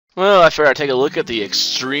Well, I figured I'd take a look at the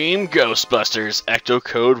Extreme Ghostbusters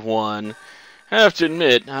Ecto-1. I have to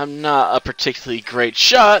admit, I'm not a particularly great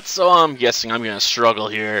shot, so I'm guessing I'm going to struggle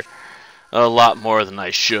here a lot more than I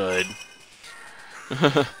should.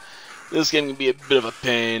 This game can be a bit of a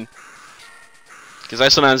pain, because I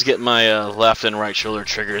sometimes get my left and right shoulder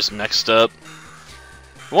triggers mixed up.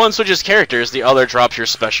 One switches characters, the other drops your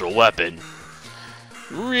special weapon.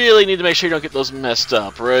 Really need to make sure you don't get those messed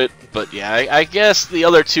up, right? But yeah, I guess the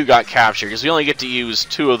other two got captured, because we only get to use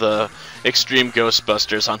 2 of the Extreme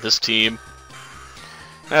Ghostbusters on this team.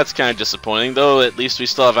 That's kind of disappointing, though at least we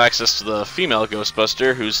still have access to the female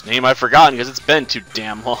Ghostbuster, whose name I've forgotten because it's been too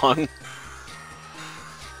damn long.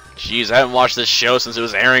 Jeez, I haven't watched this show since it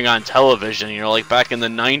was airing on television, you know, like back in the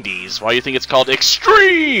 90s. Why do you think it's called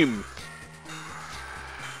Extreme?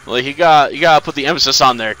 Like, you gotta put the emphasis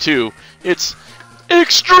on there, too. It's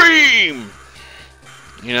Extreme!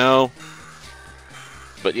 You know?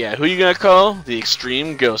 But yeah, who you gonna call? The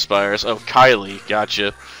Extreme Ghostbusters. Oh, Kylie,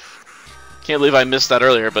 gotcha. Can't believe I missed that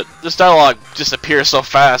earlier, but this dialogue disappears so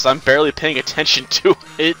fast, I'm barely paying attention to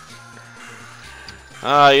it.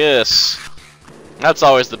 Ah, yes. That's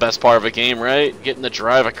always the best part of a game, right? Getting to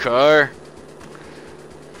drive a car.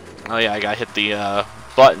 Oh yeah, I gotta hit the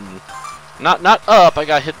button. Not up, I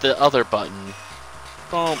gotta hit the other button.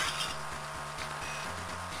 Boom.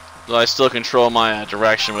 Though I still control my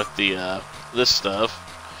direction with the this stuff.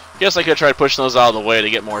 Guess I could try pushing those out of the way to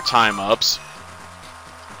get more time ups.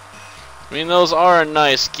 I mean, those are a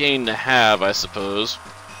nice gain to have, I suppose.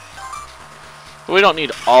 But we don't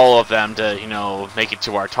need all of them to, you know, make it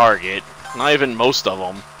to our target. Not even most of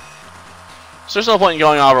them. So there's no point in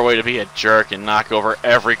going out of our way to be a jerk and knock over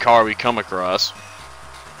every car we come across.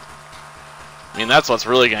 I mean, that's what's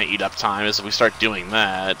really going to eat up time, is if we start doing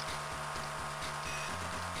that.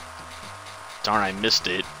 Darn, I missed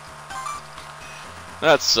it.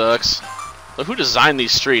 That sucks. But who designed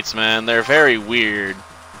these streets, man? They're very weird.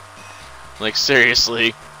 Like,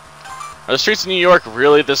 seriously. Are the streets of New York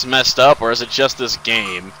really this messed up, or is it just this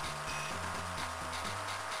game?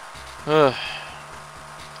 Man,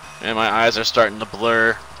 my eyes are starting to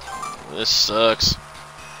blur. This sucks.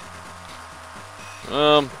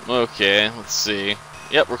 Okay, let's see.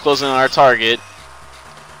 Yep, we're closing on our target.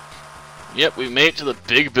 Yep, we made it to the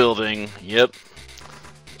big building. Yep.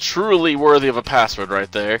 Truly worthy of a password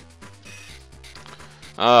right there.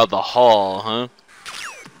 The hall, huh?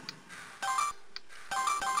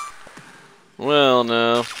 Well,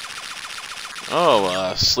 no.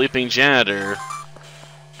 Oh, sleeping janitor.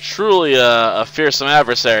 Truly a fearsome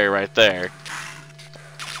adversary right there.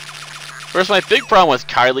 First, my big problem with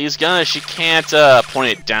Kylie's gun is she can't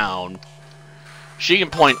point it down. She can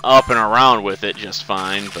point up and around with it just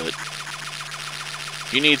fine, but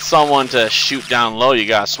if you need someone to shoot down low, you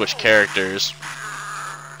gotta switch characters.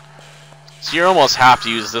 So you almost have to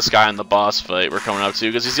use this guy in the boss fight we're coming up to,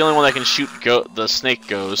 because he's the only one that can shoot the snake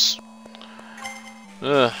ghosts.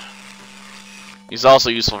 Ugh. He's also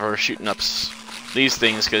useful for shooting up these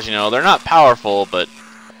things, because, you know, they're not powerful, but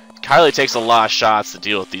Kylie takes a lot of shots to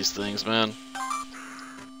deal with these things, man.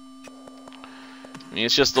 I mean,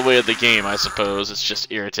 it's just the way of the game, I suppose. It's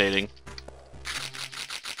just irritating.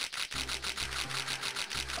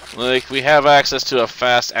 Like, we have access to a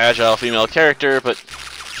fast, agile female character, but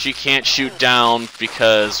she can't shoot down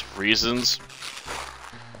because reasons.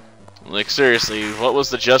 Like, seriously, what was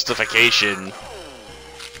the justification?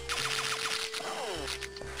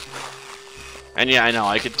 And yeah, I know,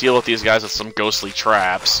 I could deal with these guys with some ghostly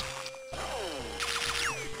traps.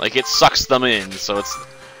 Like, it sucks them in, so it's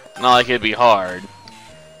not like it'd be hard.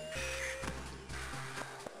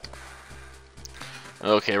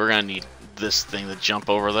 Okay, we're gonna need this thing to jump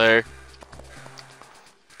over there.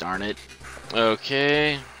 Darn it.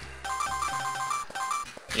 Okay.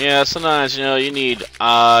 Yeah, sometimes, you know, you need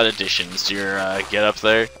odd additions to your get up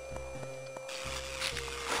there.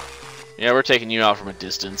 Yeah, we're taking you out from a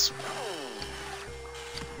distance.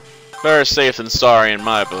 Better safe than sorry in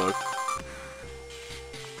my book.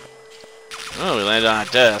 Oh, we landed on a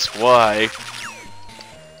desk. Why?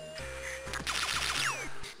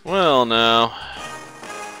 Well, now.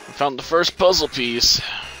 We found the first puzzle piece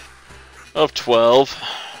of 12.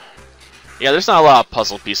 Yeah, there's not a lot of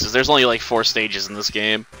puzzle pieces. There's only like 4 stages in this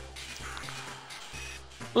game.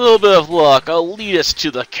 A little bit of luck will lead us to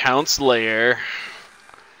the Count's lair.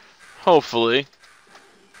 Hopefully.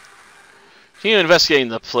 Continue investigating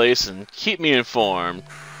the place and keep me informed.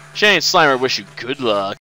 Jane and Slimer wish you good luck.